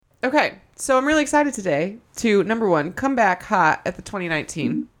Okay, so I'm really excited today to, number one, come back hot at the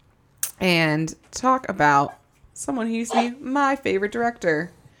 2019 and talk about someone who used to be my favorite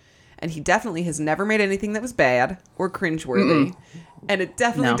director. And he definitely has never made anything that was bad or cringeworthy. And it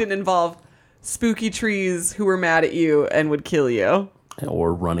definitely didn't involve spooky trees who were mad at you and would kill you.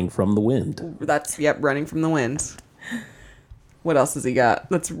 Or running from the wind. That's, running from the wind. What else has he got?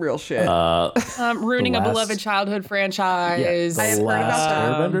 That's real shit. Ruining a beloved childhood franchise. I have heard about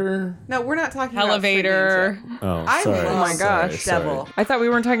that. Airbender? No, we're not talking Elevator. about Oh, sorry. Oh my gosh, Sorry. Devil. I thought we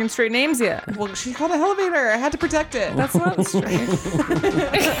weren't talking straight names yet. Well, she called it Elevator. I had to protect it. That's not straight.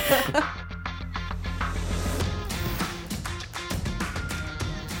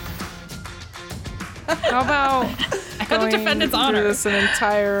 How about had to defend its honor. through this an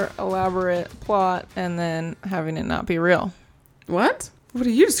entire elaborate plot and then having it not be real? What? What are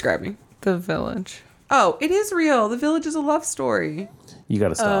you describing? The Village. Oh, it is real. The Village is a love story. You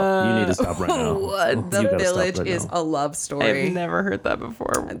gotta stop. You need to stop right now. What? The You gotta stop Village right is now. a love story. I've never heard that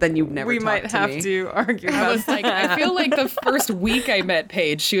before. Then you've never We talked might to have me. to argue I about was like, I feel like the first week I met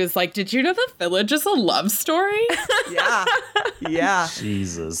Paige, she was like, did you know The Village is a love story? Yeah. Yeah.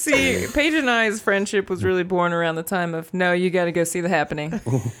 Jesus. See, Paige and I's friendship was really born around the time of, no, you got to go see The Happening.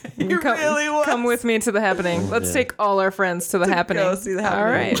 You really was. Come with me to The Happening. Let's take all our friends to The Happening. go see The Happening.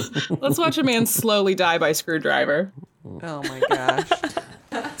 All right. Let's watch a man slowly die by screwdriver. Oh my gosh.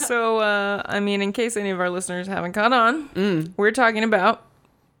 So, I mean, in case any of our listeners haven't caught on, we're talking about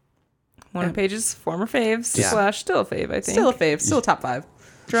one of Paige's former faves, / still a fave, I think. Still a fave. Still a top 5.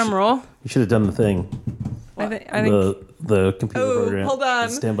 Drum roll. You should have done the thing. I think The computer Oh, program. hold on.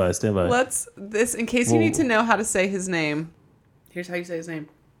 Stand by. Let's, in case you need to know how to say his name. Here's how you say his name.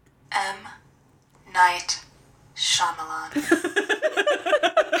 M. Night Shyamalan.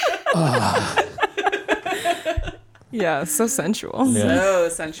 yeah, so sensual. Yeah. So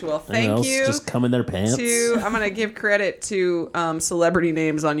sensual. Anyone Thank else you. just come in their pants. I'm going to give credit to celebrity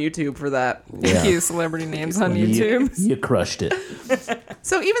names on YouTube for that. Thank you, celebrity names on YouTube. You crushed it.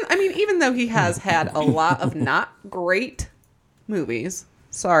 So even though he has had a lot of not great movies,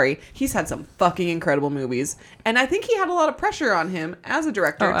 he's had some fucking incredible movies. And I think he had a lot of pressure on him as a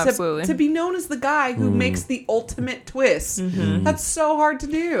director absolutely. to be known as the guy who makes the ultimate twist. That's so hard to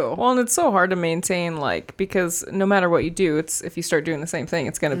do. Well, and it's so hard to maintain, because no matter what you do, it's if you start doing the same thing,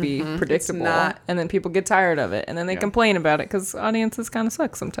 it's going to be predictable. And then people get tired of it. And then they complain about it because audiences kind of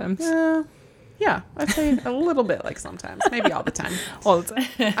suck sometimes. Yeah, I'd say a little bit like sometimes, maybe all the time. All the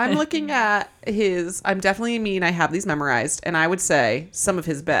time. I'm looking at I'm definitely mean. I have these memorized, and I would say some of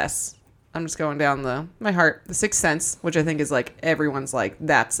his best. I'm just going down my heart. The Sixth Sense, which I think is everyone's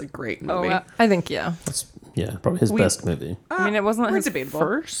that's a great movie. I think, yeah. Yeah, probably his best movie. I mean, it wasn't his debatable.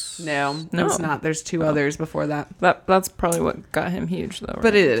 first. No, it's not. There's 2 others before that. That's probably what got him huge, though. Right?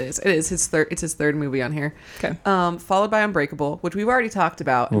 But it is his third. It's his third movie on here. Okay. Followed by Unbreakable, which we've already talked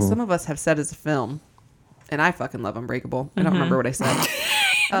about, and some of us have said is a film. And I fucking love Unbreakable. I don't remember what I said.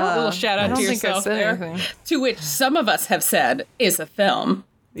 A little shout out I don't to think I yourself said there. anything. To which some of us have said is a film.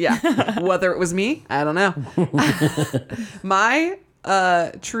 Yeah. Whether it was me, I don't know. My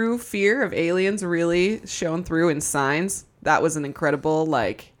true fear of aliens really shone through in Signs. That was an incredible,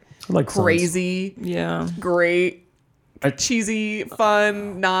 I like crazy, Yeah. great, cheesy,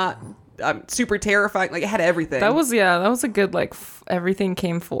 fun, not super terrifying. It had everything. That was a good, everything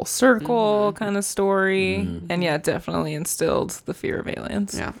came full circle kind of story. And yeah, it definitely instilled the fear of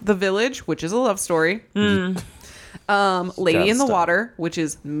aliens. Yeah. The Village, which is a love story. Lady in the Water, which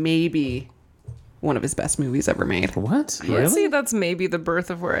is maybe one of his best movies ever made. What? Yeah, Really? see, that's maybe the birth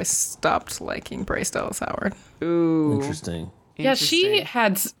of where I stopped liking Bryce Dallas Howard. Ooh. Interesting. Yeah, she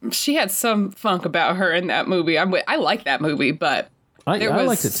had some funk about her in that movie. I like that movie, but there I was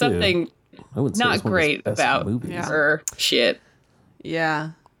liked it too. something I wouldn't say it not was one of his great best about movies. her shit.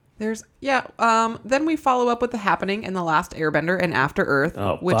 Yeah. Then we follow up with The Happening and The Last Airbender and After Earth,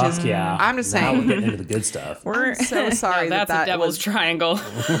 Oh, which fuck is yeah. I'm just Now we're saying. getting into the good stuff. I'm so sorry That's that a devil's was triangle.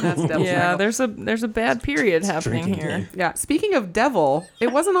 that's Devil's Yeah, Triangle. there's a bad period happening drinking here. game. Yeah. Speaking of Devil,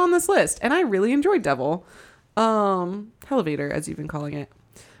 it wasn't on this list, and I really enjoyed Devil. Elevator, as you've been calling it.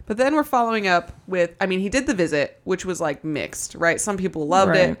 But then we're following up with, he did The Visit, which was mixed, right? Some people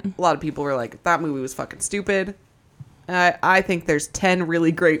loved it. A lot of people were like, that movie was fucking stupid. I think there's 10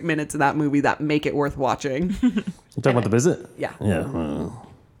 really great minutes of that movie that make it worth watching. You talking about The Visit? Yeah. Yeah.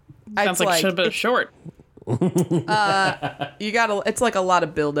 Sounds like should have been short. It's a lot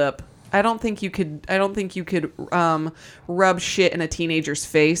of buildup. I don't think you could rub shit in a teenager's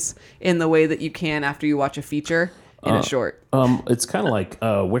face in the way that you can after you watch a feature in a short. It's kind of like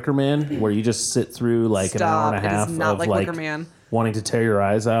Wicker Man, where you just sit through an hour and a half It is not of like Wicker Man. wanting to tear your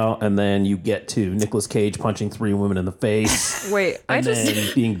eyes out, and then you get to Nicolas Cage punching 3 women in the face. Wait, and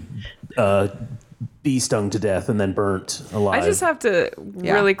then being bee stung to death and then burnt alive. I just have to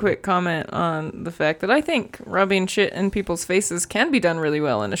really quick comment on the fact that I think rubbing shit in people's faces can be done really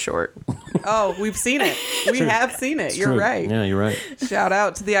well in a short. Oh, we've seen it. We have seen it. You're right. Yeah, you're right. Shout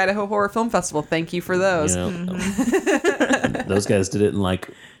out to the Idaho Horror Film Festival. Thank you for those. Those guys did it in like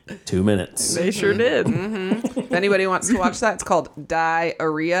 2 minutes. They sure did. If anybody wants to watch that, it's called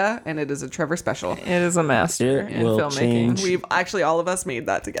Diarrhea, and it is a Trevor special. It is a master It in will filmmaking. change. We've actually, all of us made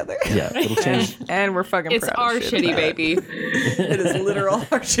that together. Yeah, it'll change. And we're fucking It's proud our of shit shitty about it. baby. It is literal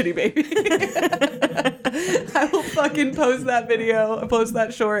our shitty baby. I will fucking post that video, post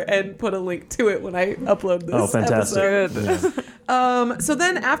that short, and put a link to it when I upload this. Oh, fantastic. episode. Yeah. So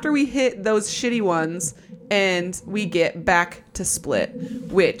then after we hit those shitty ones and we get back to Split,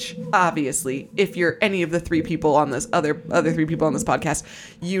 which obviously, if you're any of the 3 people on this other 3 people on this podcast,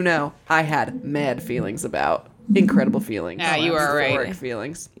 you know I had mad feelings about. Incredible feelings. Yeah, you are right. Euphoric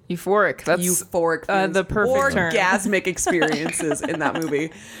feelings. Euphoric. That's Euphoric feelings. the perfect term. Orgasmic experiences in that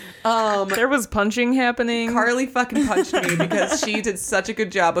movie. There was punching happening. Carly fucking punched me because she did such a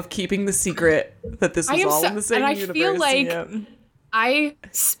good job of keeping the secret that this was all in the same and I universe. feel like Yep. I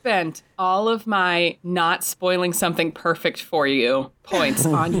spent all of my not spoiling something perfect for you points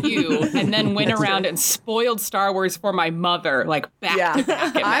on you, and then went around and spoiled Star Wars for my mother, like back to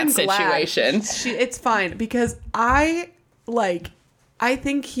back in that situation. It's fine because I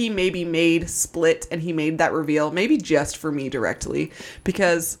think he maybe made Split and he made that reveal maybe just for me directly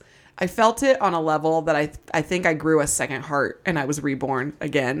because I felt it on a level that I think I grew a second heart and I was reborn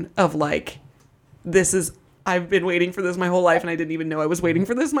again of like, I've been waiting for this my whole life and I didn't even know I was waiting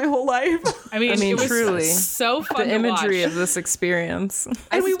for this my whole life. I mean, it was truly, so fun the imagery to watch. of this experience.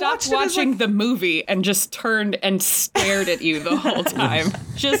 I we stopped watched it as, watching the movie and just turned and stared at you the whole time,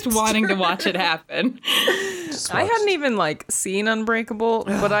 just wanting to watch it happen. I hadn't even seen Unbreakable,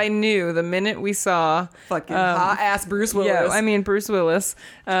 but I knew the minute we saw Fucking hot ass Bruce Willis. Yeah, I mean Bruce Willis.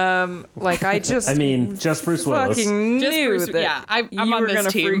 I just I mean, just Bruce Willis. fucking Just knew Bruce- that yeah, I'm you on were this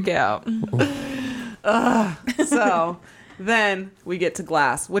gonna team. freak out. So then we get to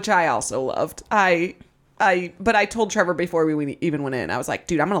Glass, which I also loved. But I told Trevor before we even went in, I was like,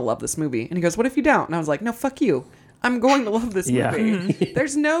 dude, I'm going to love this movie. And he goes, what if you don't? And I was like, no, fuck you. I'm going to love this movie.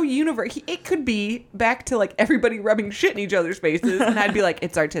 There's no universe. It could be back to everybody rubbing shit in each other's faces. And I'd be like,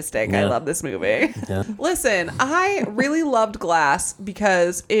 it's artistic. I love this movie. Yeah. Listen, I really loved Glass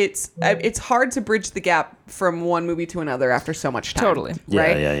because it's hard to bridge the gap from one movie to another after so much time. Totally.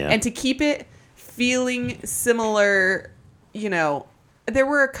 Right? Yeah. And to keep it feeling similar, there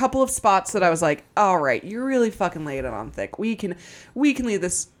were a couple of spots that I was like, all right, you're really fucking laying it on thick. We can leave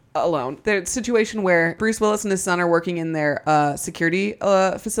this alone. There's a situation where Bruce Willis and his son are working in their security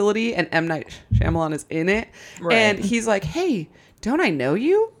facility and M. Night Shyamalan is in it. Right. And he's like, hey, don't I know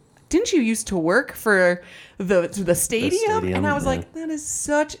you? Didn't you used to work for the stadium? And I was like, that is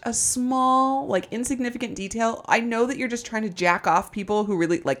such a small, insignificant detail. I know that you're just trying to jack off people who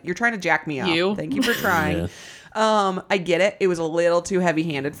really, you're trying to jack me off. Thank you for trying. I get it. It was a little too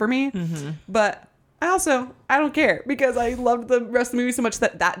heavy-handed for me. But I don't care because I loved the rest of the movie so much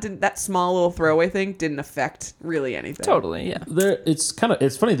that small little throwaway thing didn't affect really anything. Totally, yeah. It's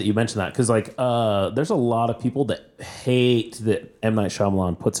funny that you mentioned that because there's a lot of people that hate that M. Night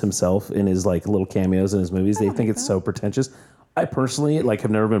Shyamalan puts himself in his little cameos in his movies. They think it's so pretentious. I personally have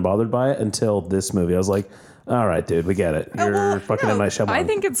never been bothered by it until this movie. I was like, all right, dude, we get it. You're fucking M. Night Shyamalan. I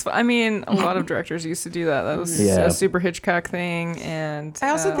think a lot of directors used to do that. That was a super Hitchcock thing, and I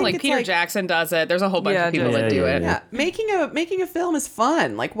also think it's Peter Jackson does it. There's a whole bunch of people that do it. Yeah, making a film is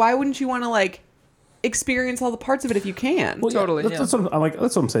fun. Why wouldn't you want to experience all the parts of it if you can? Well, Totally, That's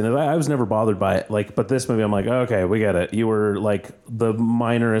what I'm saying. I was never bothered by it. But this movie, I'm like, okay, we get it. You were the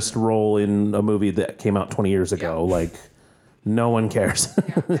minorest role in a movie that came out 20 years ago. No one cares.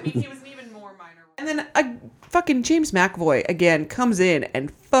 I mean, he was an even more minor. And then fucking James McAvoy again comes in and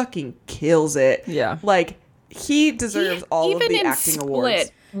fucking kills it. Yeah. He deserves all of the acting Split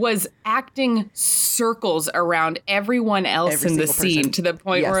awards. Was acting circles around everyone else Every in the single scene person. to the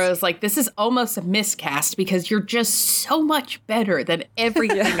point Yes. where I was like, this is almost a miscast because you're just so much better than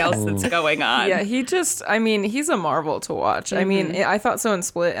everything else that's going on. yeah, he's a marvel to watch. I mean, I thought so in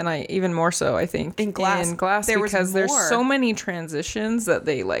Split, and I even more so, I think, In Glass, there was because there's more. so many transitions that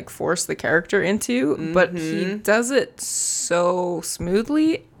they force the character into, but he does it so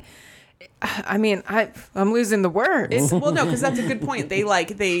smoothly. I mean, I'm losing the words. Well, no, because that's a good point. They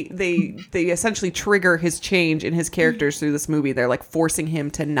essentially trigger his change in his characters through this movie. They're like forcing him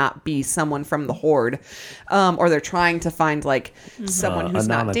to not be someone from the Horde, or they're trying to find like someone who's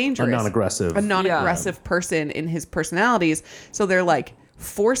not dangerous, a non-aggressive person in his personalities. So they're like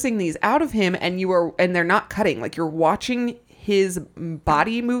forcing these out of him, and they're not cutting. Like, you're watching his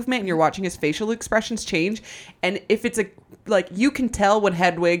body movement and you're watching his facial expressions change, and if it's you can tell when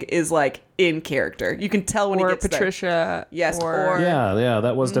Hedwig is like in character. You can tell when he gets Patricia. There. Yes, or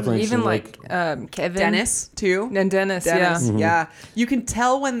that was definitely even like Kevin, Dennis too, and Dennis. Yeah, you can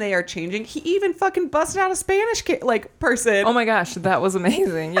tell when they are changing. He even fucking busted out a Spanish person. Oh my gosh, that was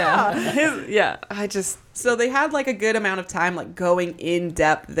amazing. Yeah, So they had like a good amount of time like going in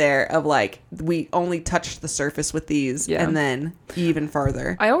depth there of like, we only touched the surface with these, and then even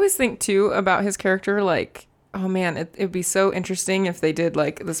further. I always think too about his character, like, oh man, it'd be so interesting if they did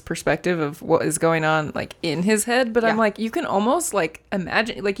like this perspective of what is going on like in his head. But I'm like, you can almost like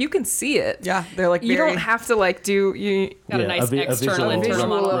imagine, like you can see it. Yeah, they're like, you don't have to like you got a nice external internal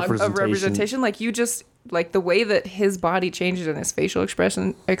monologue of representation. Like you just like the way that his body changes and his facial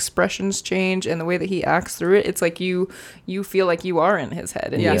expressions change and the way that he acts through it. It's like you feel like you are in his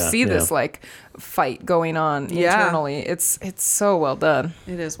head and you see this like fight going on internally. It's so well done.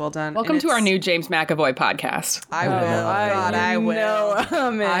 It is well done. Welcome to our new James McAvoy podcast. I will. I will.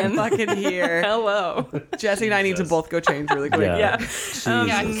 Oh, man. I'm fucking here. Hello. Jesse and I need to both go change really quick. Yeah.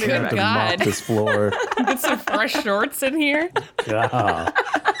 Good God. Mop this floor. Get some fresh shorts in here. Yeah.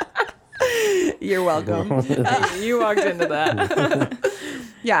 You're welcome. You walked into that.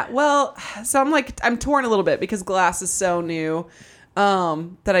 Yeah, well, so I'm torn a little bit because Glass is so new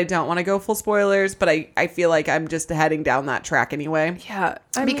that I don't want to go full spoilers, but I feel like I'm just heading down that track anyway. Yeah.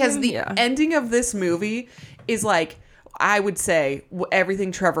 Because the ending of this movie is like, I would say,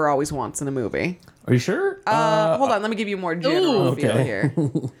 everything Trevor always wants in a movie. Are you sure? Hold on, let me give you a more general feel here.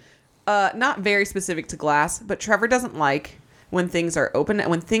 Not very specific to Glass, but Trevor doesn't like when things are open and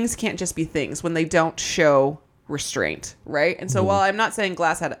when things can't just be things, when they don't show restraint, right? And so while I'm not saying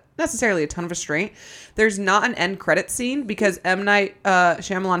Glass had necessarily a ton of restraint, there's not an end credit scene because M. Night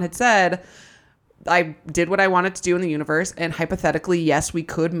Shyamalan had said, I did what I wanted to do in the universe, and hypothetically, yes, we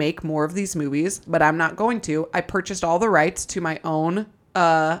could make more of these movies, but I'm not going to. I purchased all the rights to my own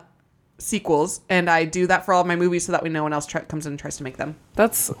sequels, and I do that for all of my movies so that way no one else comes in and tries to make them.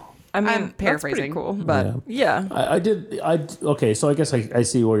 I'm paraphrasing, cool, but I did. Okay, so I guess I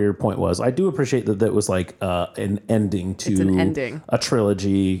see where your point was. I do appreciate that was like an ending to a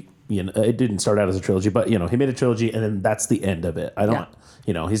trilogy. You know, it didn't start out as a trilogy, but he made a trilogy, and then that's the end of it. I don't.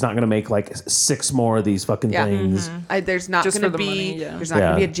 He's not going to make like 6 more of these fucking things. There's not going to be. There's not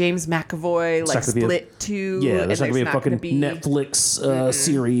going to be a James McAvoy like Split 2. Yeah, there's not going to be a fucking Netflix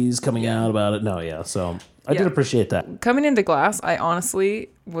series coming out about it. No, so. I did appreciate that. Coming into Glass, I honestly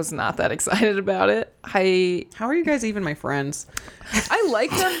was not that excited about it. How are you guys even my friends? I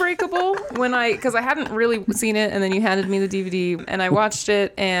liked Unbreakable because I hadn't really seen it, and then you handed me the DVD, and I watched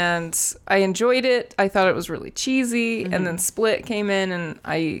it, and I enjoyed it. I thought it was really cheesy, and then Split came in, and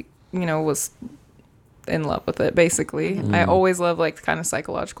I, was in love with it, basically. I always love like kind of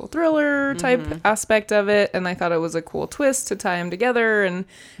psychological thriller type aspect of it, and I thought it was a cool twist to tie them together and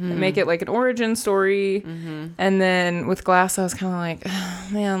make it like an origin story. And then with Glass, I was kind of like, oh,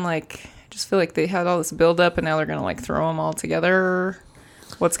 man, like I just feel like they had all this build up and now they're gonna like throw them all together.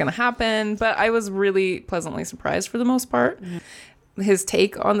 What's gonna happen? But I was really pleasantly surprised for the most part. His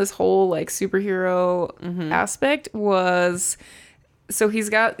take on this whole like superhero aspect was, so he's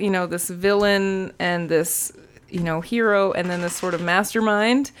got, this villain and this, hero and then this sort of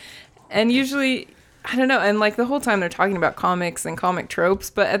mastermind. And usually, I don't know, and like the whole time they're talking about comics and comic tropes,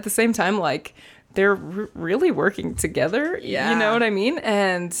 but at the same time, like they're really working together. You know what I mean?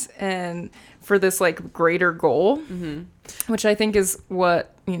 And for this like greater goal, which I think is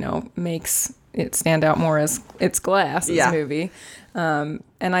what, makes it stand out more as it's Glass, this movie. And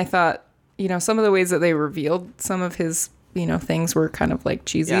I thought, some of the ways that they revealed some of his things were kind of like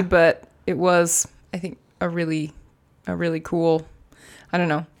cheesy, but it was, I think, a really cool, I don't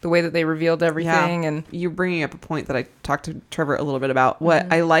know, the way that they revealed everything. And you're bringing up a point that I talked to Trevor a little bit about. What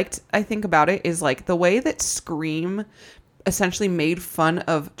I liked, I think, about it is like the way that Scream essentially made fun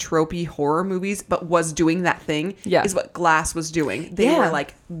of tropey horror movies, but was doing that thing is what Glass was doing. They were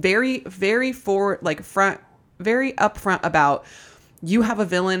like very, very very upfront about, you have a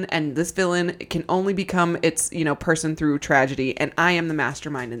villain, and this villain can only become its, person through tragedy. And I am the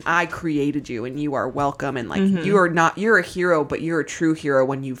mastermind, and I created you, and you are welcome. And like, you're a hero, but you're a true hero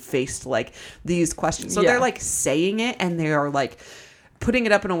when you faced like these questions. So they're like saying it, and they are like putting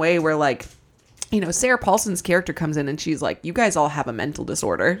it up in a way where like, you know, Sarah Paulson's character comes in and she's like, you guys all have a mental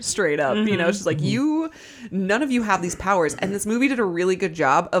disorder, straight up. You know, she's like, none of you have these powers. And this movie did a really good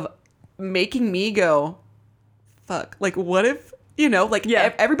job of making me go, fuck, like, what if, you know, like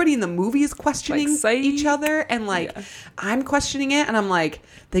everybody in the movie is questioning each other, and like I'm questioning it, and I'm like,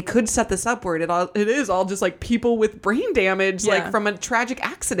 they could set this up where it is all just like people with brain damage, like from a tragic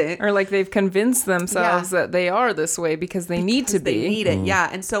accident, or like they've convinced themselves that they are this way because they need to be. They need it,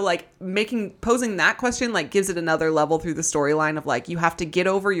 and so like posing that question like gives it another level through the storyline of like you have to get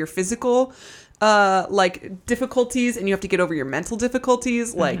over your physical like difficulties, and you have to get over your mental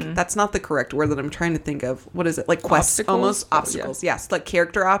difficulties. Like that's not the correct word that I'm trying to think of. What is it? Like quests, almost obstacles. Yes, like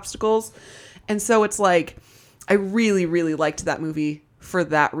character obstacles. And so it's like I really, really liked that movie for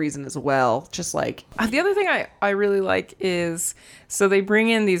that reason as well. Just like the other thing I really like is, so they bring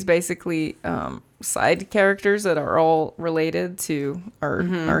in these basically side characters that are all related to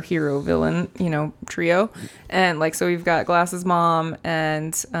our hero villain, you know, trio. And like, so we've got Glass's mom,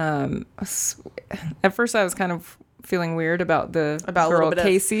 and at first I was kind of feeling weird about the girl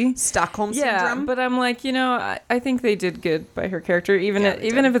Casey, Stockholm syndrome. But I'm like, you know, I think they did good by her character, even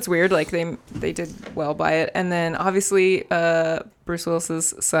if it's weird, like they did well by it. And then obviously Bruce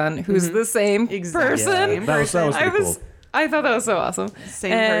Willis's son, who's the same person. Yeah, that was pretty cool. I thought that was so awesome.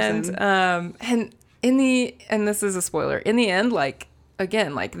 Same person. And and this is a spoiler, in the end, like,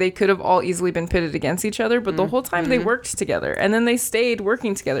 again, like they could have all easily been pitted against each other, but the whole time they worked together, and then they stayed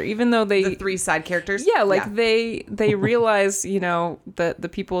working together, even though the three side characters. They realized, you know, that the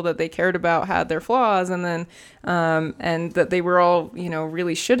people that they cared about had their flaws, and then and that they were all, you know,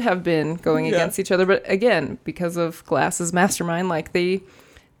 really should have been going against each other, but again, because of Glass's mastermind, like they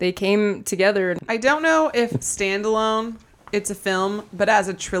came together. I don't know if standalone it's a film, but as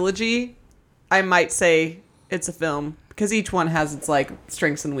a trilogy, I might say it's a film, because each one has its like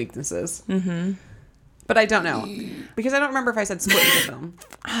strengths and weaknesses. But I don't know, because I don't remember if I said Split was a film.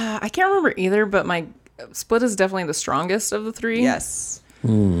 I can't remember either, but my Split is definitely the strongest of the three. Yes,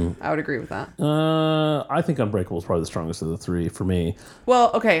 I would agree with that. I think Unbreakable is probably the strongest of the three for me.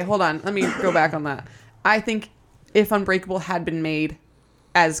 Well, okay, hold on. Let me go back on that. I think if Unbreakable had been made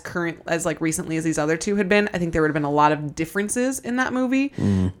as like recently as these other two had been, I think there would have been a lot of differences in that movie.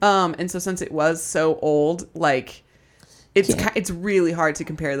 And so since it was so old, like it's really hard to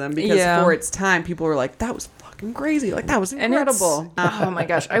compare them, because for its time people were like, that was fucking crazy, like that was incredible. Oh my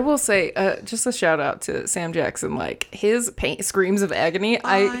gosh, I will say just a shout out to Sam Jackson, like his screams of agony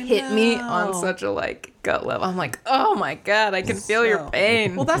hit me on such a like gut level. I'm like, oh my god, I can feel your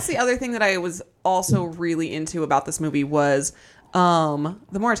pain. Well, that's the other thing that I was also really into about this movie was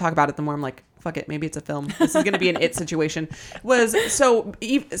the more I talk about it, the more I'm like, fuck it, maybe it's a film. This is going to be an It situation.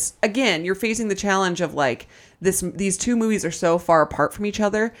 Again, you're facing the challenge of like these two movies are so far apart from each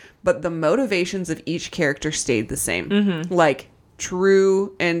other, but the motivations of each character stayed the same. Like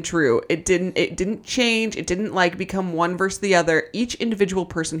true and true. It didn't change. It didn't like become one versus the other. Each individual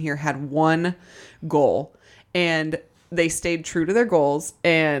person here had one goal, and they stayed true to their goals.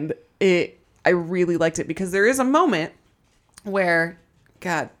 And I really liked it, because there is a moment where,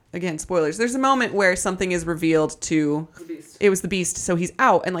 God, again, spoilers, there's a moment where something is revealed to it was the Beast, so he's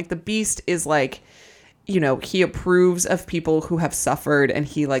out, and like the Beast is like, you know, he approves of people who have suffered, and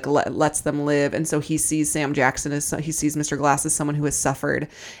he like lets them live, and so he sees Sam Jackson as he sees Mr. Glass as someone who has suffered,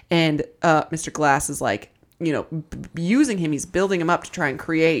 and Mr. Glass is like, you know, using him, he's building him up to try and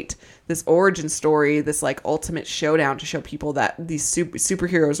create this origin story, this like ultimate showdown to show people that these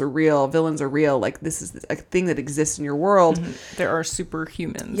superheroes are real, villains are real, like this is a thing that exists in your world. There are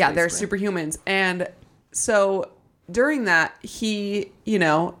superhumans. Yeah, there are superhumans. And so during that, he, you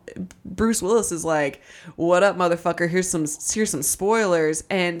know, Bruce Willis is like, what up, motherfucker, here's some spoilers,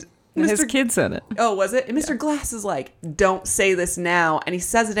 and his kid said it. Oh, was it? And Mr. Glass is like, don't say this now, and he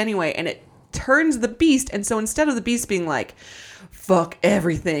says it anyway, and it turns the Beast. And so instead of the Beast being like, fuck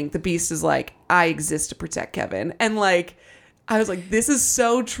everything, the Beast is like, I exist to protect Kevin. And like, I was like, this is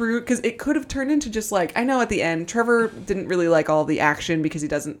so true, because it could have turned into just like, I know at the end Trevor didn't really like all the action because he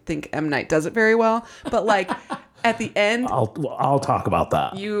doesn't think M. Night does it very well, but like at the end, I'll talk about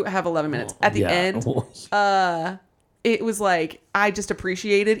that. You have 11 minutes at the end. It was like, I just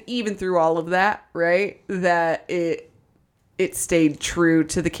appreciated, even through all of that, right, that it stayed true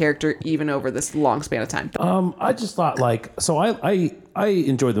to the character even over this long span of time. I just thought like, so I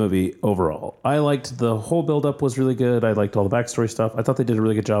enjoyed the movie overall. I liked the whole buildup was really good. I liked all the backstory stuff. I thought they did a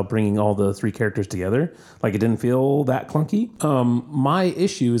really good job bringing all the three characters together. Like it didn't feel that clunky. My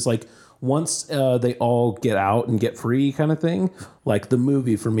issue is like, once they all get out and get free kind of thing, like the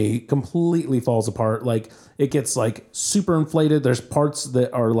movie for me completely falls apart. Like it gets like super inflated. There's parts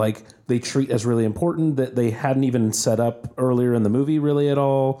that are like they treat as really important that they hadn't even set up earlier in the movie really at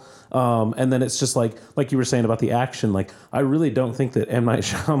all. And then it's just like you were saying about the action. Like I really don't think that M. Night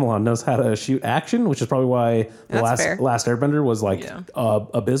Shyamalan knows how to shoot action, which is probably why the last Airbender was like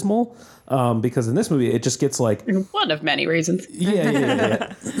abysmal. Because in this movie it just gets like one of many reasons.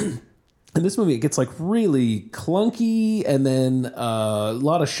 Yeah. In this movie, it gets like really clunky, and then a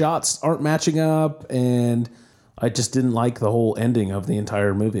lot of shots aren't matching up, and I just didn't like the whole ending of the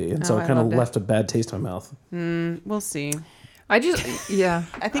entire movie, and so it kind of left a bad taste in my mouth. We'll see. I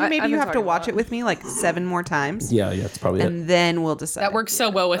think maybe you have to watch it with me like 7 more times. Yeah, it's probably and then we'll decide. That works so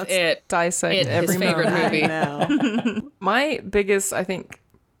well with it. Dissect His favorite movie. My biggest, I think,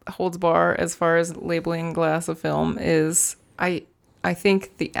 holds bar as far as labeling Glass a film is I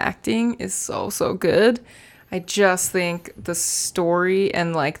think the acting is so good. I just think the story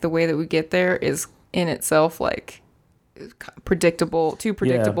and like the way that we get there is in itself like predictable, too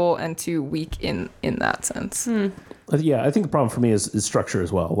predictable and too weak in that sense. Yeah, I think the problem for me is structure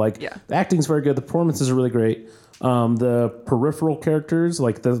as well. Like the acting's very good, the performances are really great. The peripheral characters,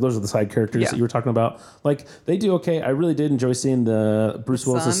 like those are the side characters that you were talking about. Like they do okay. I really did enjoy seeing the Bruce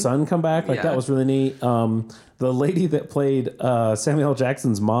Willis' son come back. Like that was really neat. The lady that played Samuel L.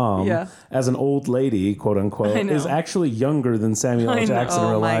 Jackson's mom as an old lady, quote unquote, is actually younger than Samuel L. Jackson in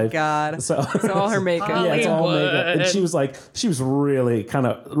real life. Oh my God. So it's all her makeup. Yeah, it's all makeup. And she was really kind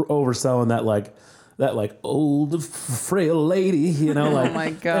of overselling that old frail lady, you know, like, oh my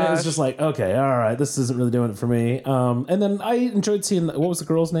gosh. And it was just like, okay, all right, this isn't really doing it for me. And then I enjoyed seeing, what was the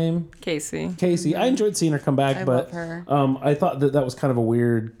girl's name? Casey. I enjoyed seeing her come back, I but love her. I thought that was kind of a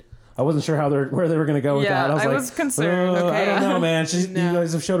weird, I wasn't sure where they were going to go with that. I was concerned. I don't know, man. You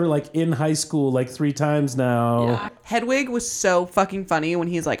guys have showed her like in high school like 3 times now. Yeah. Hedwig was so fucking funny when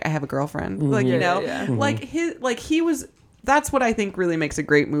he's like, I have a girlfriend. Like, you know, like he was. That's what I think really makes a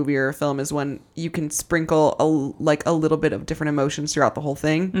great movie or a film is when you can sprinkle a little bit of different emotions throughout the whole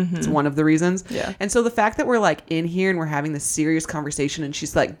thing. It's one of the reasons. Yeah. And so the fact that we're like in here and we're having this serious conversation and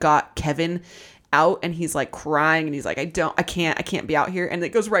she's like got Kevin out and he's like crying and he's like, I can't be out here. And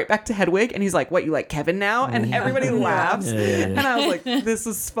it goes right back to Hedwig and he's like, what, you like Kevin now? And everybody laughs. And I was like, this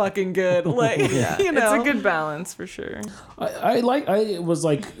is fucking good. Like, you know. It's a good balance for sure. I was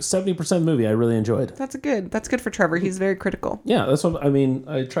like 70% of the movie I really enjoyed. That's good for Trevor. He's very critical. Yeah, that's what I mean.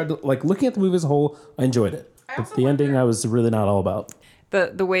 I tried to like looking at the movie as a whole, I enjoyed it. But the ending I was really not all about.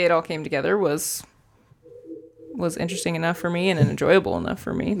 The way it all came together was interesting enough for me and enjoyable enough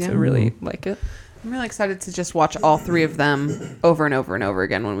for me to really like it. I'm really excited to just watch all 3 of them over and over and over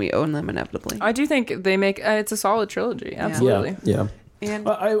again when we own them inevitably. I do think they make it's a solid trilogy. Absolutely. Yeah. And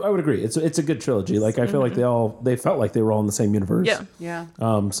I would agree. It's a good trilogy. Like I feel like they felt like they were all in the same universe. Yeah.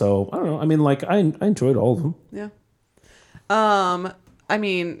 So I don't know. I mean, like I enjoyed all of them. Yeah. I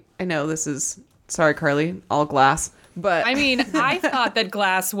mean, I know this is sorry, Carly, all Glass. But I mean, I thought that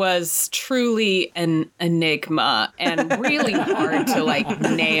Glass was truly an enigma and really hard to like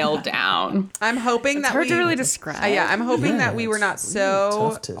nail down. I'm hoping that hard to really describe. I'm hoping that we were not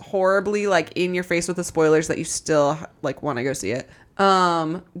so horribly like in your face with the spoilers that you still like want to go see it.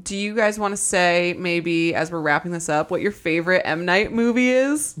 Do you guys want to say maybe as we're wrapping this up what your favorite M. Night movie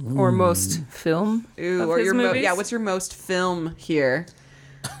is or most film? Ooh, of or his your movies? what's your most film here?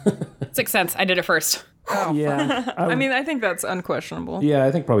 Sixth Sense. I did it first. Oh, yeah. I mean, I think that's unquestionable. Yeah,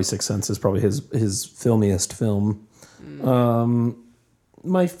 I think probably Sixth Sense is probably his filmiest film.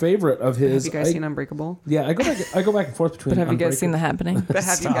 My favorite of his. Have you guys seen Unbreakable? Yeah, I go back and forth between. But have you guys seen The Happening? But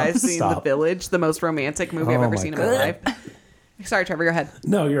have you guys seen The Village, the most romantic movie I've ever seen in my life? Sorry, Trevor, go ahead.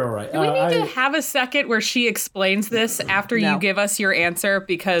 No, you're all right. Do we need to have a second where she explains this after you give us your answer?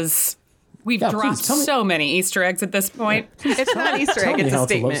 Because we've dropped so many Easter eggs at this point. It's not an Easter egg, it's a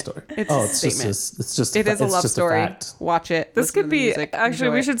statement. It's a statement. It is a love story. Watch it. This could be actually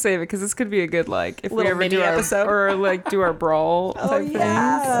we should save it because this could be a good like if we ever do our episode or like do our brawl type things.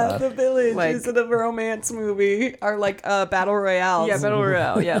 The Village is a romance movie or like battle royale. Yeah, battle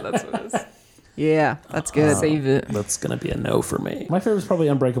royale. Yeah, that's what it is. Yeah, that's good. Save it. That's gonna be a no for me. My favorite is probably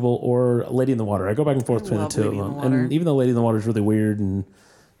Unbreakable or Lady in the Water. I go back and forth between the two of them. And even though Lady in the Water is really weird and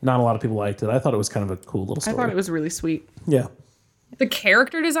not a lot of people liked it, I thought it was kind of a cool little story. I thought it was really sweet. Yeah. The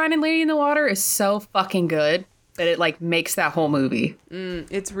character design in Lady in the Water is so fucking good that it like makes that whole movie.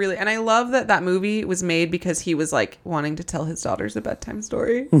 It's really, and I love that movie was made because he was like wanting to tell his daughters a bedtime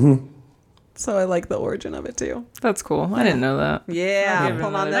story. So I like the origin of it too. That's cool. I didn't know that. Yeah, give it pull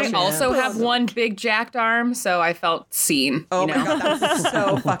on another that. I chance. also have one big jacked arm, so I felt seen. Oh you my know? god, that was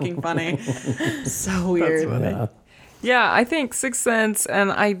so fucking funny. So weird. Yeah. Yeah, I think Sixth Sense,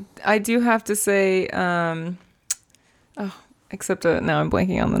 and I do have to say, except now I'm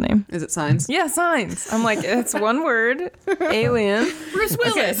blanking on the name. Is it Signs? Yeah, Signs. I'm like, it's one word, Alien. Bruce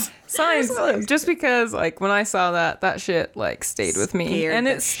Willis. Signs, just because like when I saw that shit like stayed with me, Scared and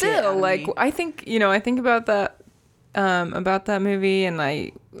the it's shit out still of like me. I think about that movie, and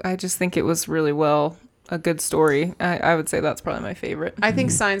I just think it was really a good story. I would say that's probably my favorite. I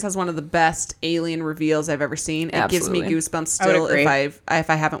think Signs has one of the best alien reveals I've ever seen. It gives me Absolutely. goosebumps I would still agree. if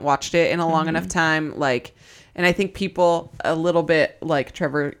I haven't watched it in a long enough time. Like, and I think people a little bit like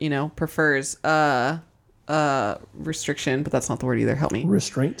Trevor, prefers restriction, but that's not the word either. Help me.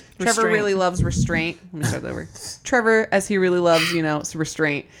 Restraint. Trevor really loves restraint. Let me start that over. Trevor, as he really loves,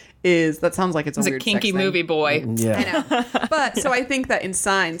 restraint, that sounds like it's a He's a weird kinky sex thing. movie boy. Yeah. I know. But so I think that in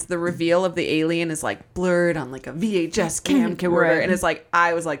Signs, the reveal of the alien is like blurred on like a VHS camcorder. Right. And it's like,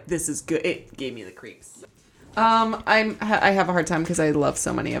 I was like, this is good. It gave me the creeps. I have a hard time because I love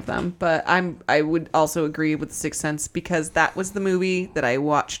so many of them, but I would also agree with The Sixth Sense because that was the movie that I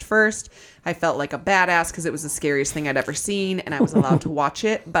watched first. I felt like a badass because it was the scariest thing I'd ever seen, and I was allowed to watch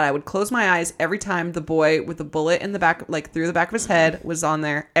it. But I would close my eyes every time the boy with the bullet in the back, like through the back of his head, was on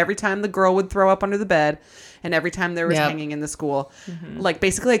there. Every time the girl would throw up under the bed, and every time there was Yep. hanging in the school. Like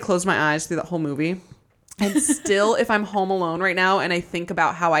basically, I closed my eyes through the whole movie. And still, if I'm home alone right now and I think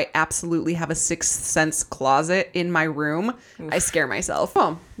about how I absolutely have a Sixth Sense closet in my room, I scare myself.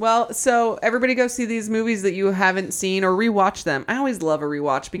 Oh, well, so everybody go see these movies that you haven't seen or rewatch them. I always love a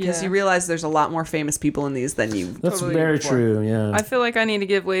rewatch because Yeah. you realize there's a lot more famous people in these than you. That's totally very knew before. true. Yeah. I feel like I need to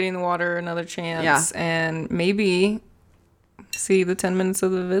give Lady in the Water another chance, and maybe see the 10 minutes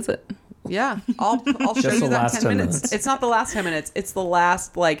of The Visit. Yeah, I'll show Just you the that last 10 10 minutes. minutes. It's not the last 10 minutes. It's the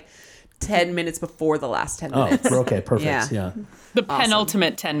last 10 minutes before the last 10 Oh, minutes. okay, perfect. Yeah. Yeah. The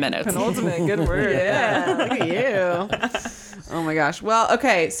penultimate 10 minutes. Penultimate, good word. Yeah, look at you. Oh my gosh. Well,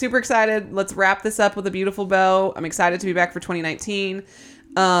 okay, super excited. Let's wrap this up with a beautiful bow. I'm excited to be back for 2019.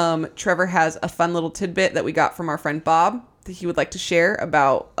 Trevor has a fun little tidbit that we got from our friend Bob that he would like to share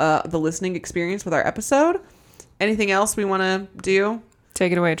about the listening experience with our episode. Anything else we want to do?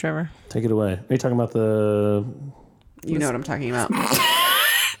 Take it away, Trevor. Take it away. Are you talking about the? You know what I'm talking about.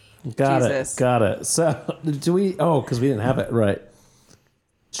 Got Jesus. it. Got it. So do we? Oh, because we didn't have it right.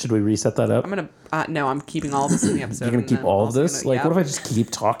 Should we reset that up? I'm going to, no, I'm keeping all of this in the episode. You're gonna and keep then all of also this? gonna- Like, yeah. what if I just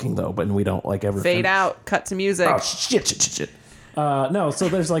keep talking though, but we don't like ever Fade finish? out, cut to music. Oh shit. No, so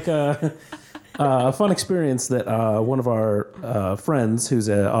there's like a fun experience that one of our friends, who's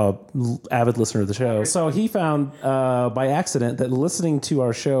a avid listener of the show, so he found by accident that listening to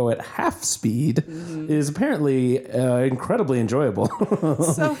our show at half speed is apparently incredibly enjoyable.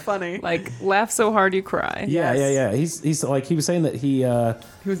 So funny. Like, laugh so hard you cry. Yeah. He's like, he was saying that he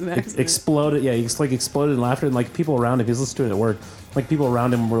Who's next? exploded. Yeah, he just like exploded in laughter, and like people around him, he was listening to it at work. Like people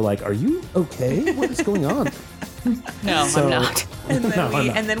around him were like, "Are you okay? What is going on?" No, So- I'm not. And then, No, I'm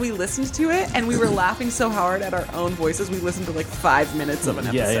not. and then we listened to it, and we were laughing so hard at our own voices. We listened to 5 minutes of an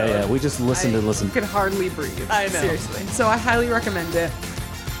episode. Yeah. We just listened and listened. You could hardly breathe. I know. Seriously. So I highly recommend it.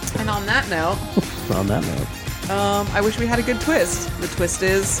 And on that note, On that note. I wish we had a good twist. The twist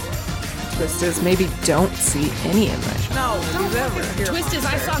is Maybe don't see any of that. no, don't ever. Twist is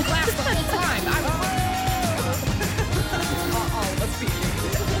I saw glass the